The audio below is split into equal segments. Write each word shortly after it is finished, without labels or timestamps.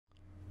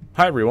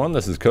Hi everyone,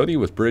 this is Cody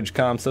with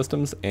BridgeCom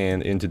Systems,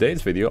 and in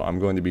today's video I'm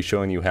going to be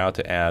showing you how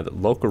to add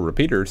local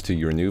repeaters to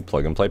your new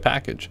plug and play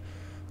package.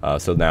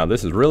 So now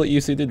this is really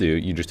easy to do.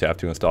 You just have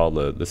to install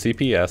the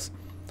CPS,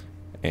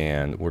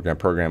 and we're going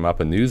to program up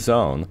a new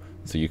zone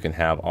so you can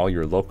have all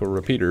your local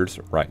repeaters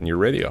right in your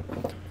radio.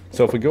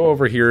 So if we go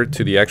over here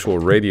to the actual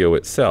radio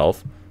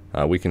itself,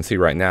 we can see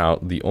right now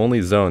the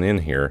only zone in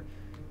here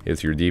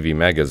is your DV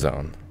Mega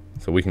Zone.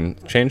 So we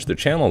can change the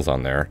channels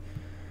on there.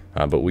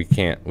 But we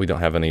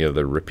don't have any of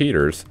the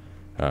repeaters,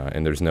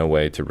 and there's no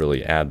way to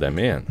really add them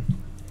in.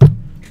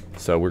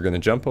 So we're going to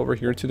jump over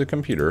here to the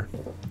computer.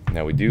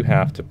 Now we do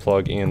have to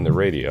plug in the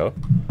radio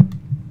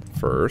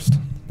first.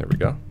 There we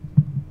go.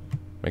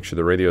 Make sure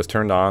the radio is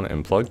turned on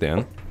and plugged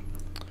in,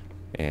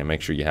 and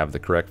make sure you have the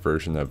correct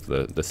version of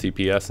the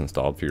CPS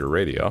installed for your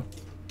radio.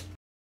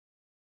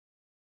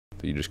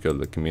 So you just go to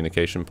the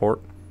communication port,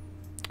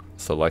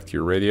 select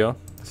your radio,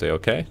 say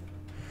OK.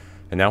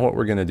 And now what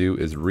we're going to do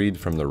is read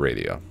from the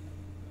radio.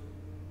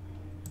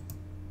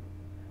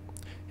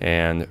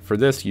 And for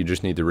this, you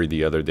just need to read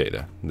the other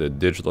data. The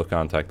digital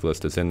contact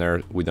list is in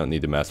there. We don't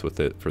need to mess with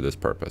it for this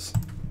purpose.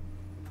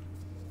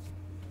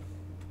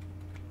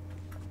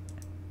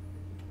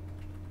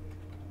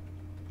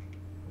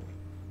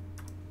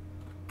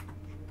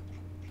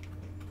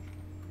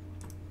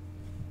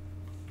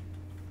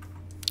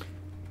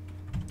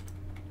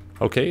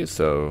 Okay,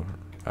 so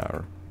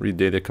read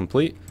data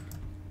complete.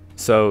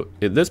 So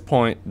at this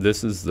point,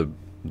 this is the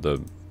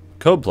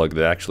code plug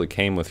that actually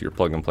came with your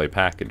plug and play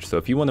package. So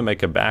if you want to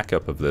make a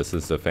backup of this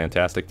is a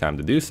fantastic time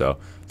to do so.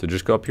 So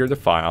just go up here to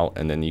File,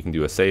 and then you can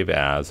do a Save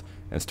As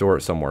and store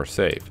it somewhere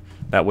safe.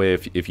 That way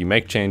if you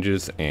make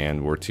changes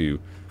and were to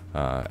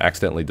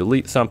accidentally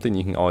delete something,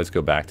 you can always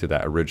go back to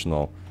that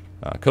original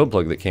code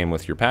plug that came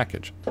with your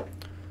package.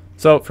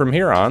 So from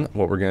here on,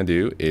 what we're going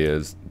to do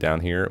is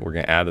down here, we're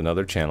going to add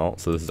another channel.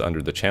 So this is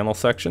under the channel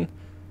section.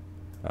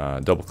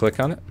 Double click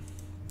on it.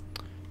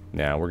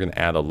 Now we're going to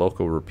add a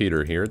local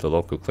repeater here, the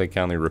local Clay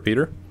County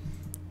repeater.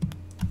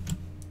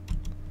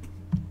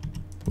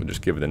 We'll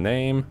just give it a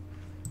name,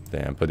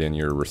 then put in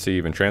your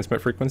receive and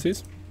transmit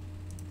frequencies.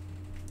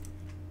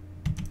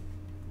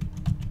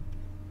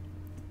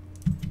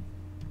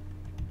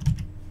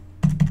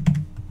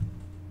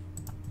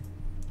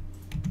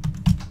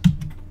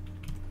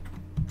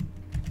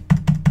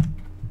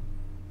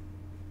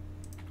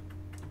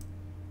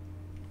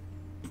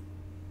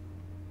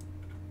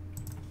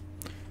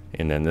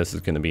 And then this is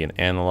going to be an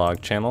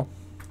analog channel.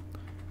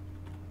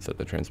 Set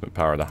the transmit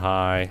power to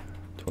high,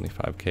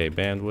 25K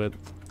bandwidth.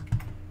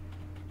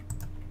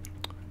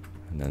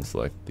 And then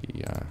select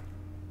the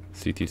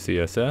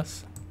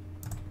CTCSS.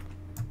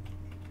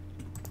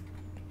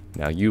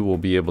 Now you will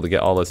be able to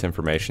get all this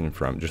information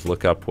from, just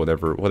look up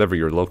whatever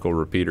your local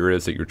repeater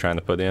is that you're trying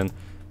to put in.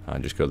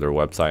 Just go to their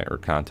website or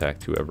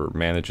contact whoever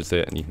manages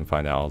it, and you can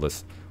find out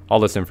all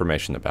this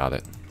information about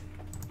it.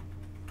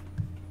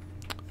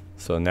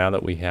 So now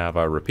that we have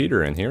our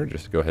repeater in here,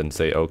 just go ahead and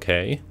say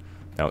OK.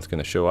 Now it's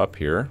going to show up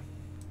here.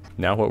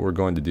 Now what we're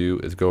going to do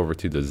is go over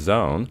to the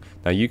zone.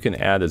 Now you can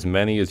add as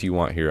many as you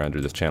want here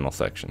under this channel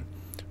section.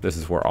 This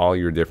is where all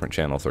your different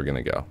channels are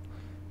going to go.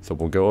 So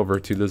we'll go over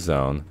to the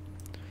zone.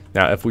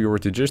 Now if we were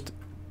to just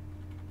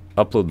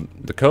upload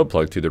the code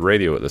plug to the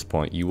radio at this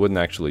point, you wouldn't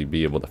actually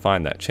be able to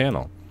find that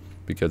channel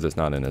because it's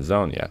not in a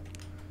zone yet.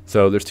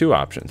 So there's two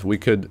options. We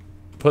could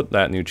put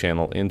that new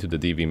channel into the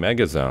DV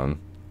Mega Zone,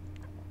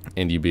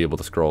 and you'd be able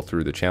to scroll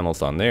through the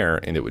channels on there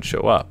and it would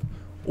show up.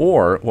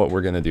 Or what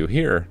we're going to do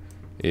here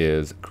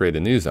is create a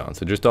new zone.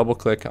 So just double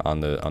click on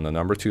the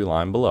number 2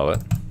 line below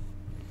it,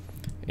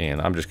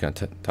 and I'm just going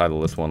to title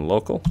this one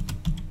local,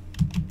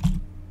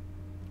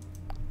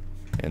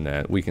 and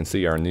then we can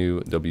see our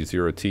new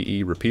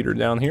W0TE repeater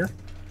down here.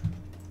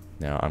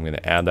 Now I'm going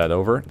to add that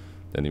over,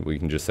 then we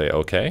can just say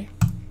OK.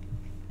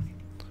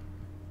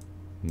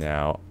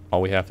 Now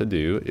all we have to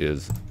do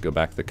is go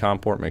back to the COM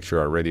port, make sure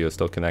our radio is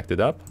still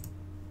connected up.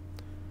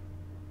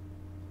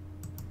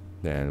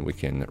 Then we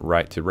can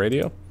write to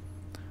radio,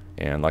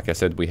 and like I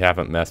said, we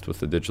haven't messed with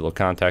the digital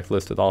contact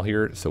list at all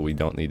here, so we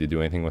don't need to do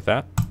anything with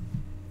that.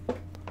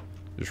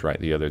 Just write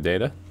the other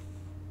data.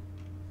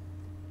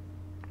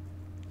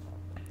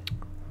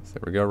 So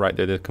there we go, write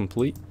data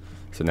complete.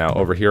 So now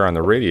over here on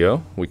the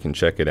radio, we can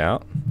check it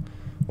out,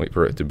 wait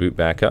for it to boot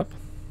back up.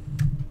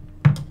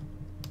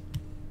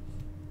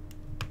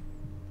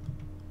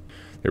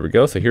 There we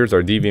go, so here's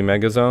our DV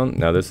Mega Zone.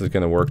 Now this is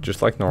going to work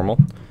just like normal,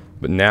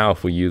 but now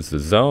if we use the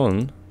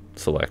zone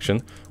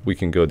selection, we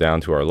can go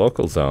down to our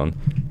local zone,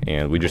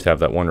 and we just have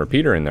that one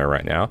repeater in there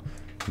right now,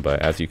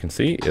 but as you can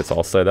see, it's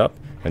all set up,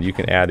 and you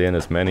can add in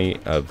as many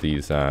of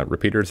these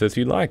repeaters as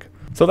you'd like.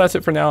 So that's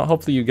it for now.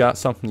 Hopefully you got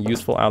something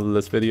useful out of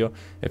this video.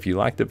 If you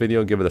liked the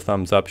video, give it a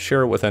thumbs up,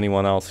 share it with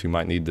anyone else who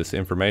might need this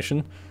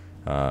information.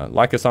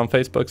 Like us on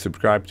Facebook,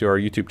 subscribe to our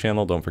YouTube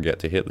channel. Don't forget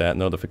to hit that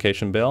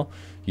notification bell.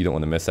 You don't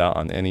want to miss out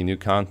on any new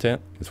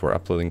content, because we're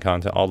uploading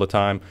content all the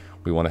time.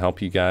 We want to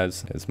help you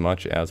guys as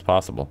much as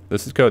possible.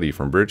 This is Cody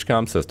from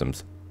BridgeCom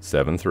Systems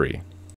 7.3.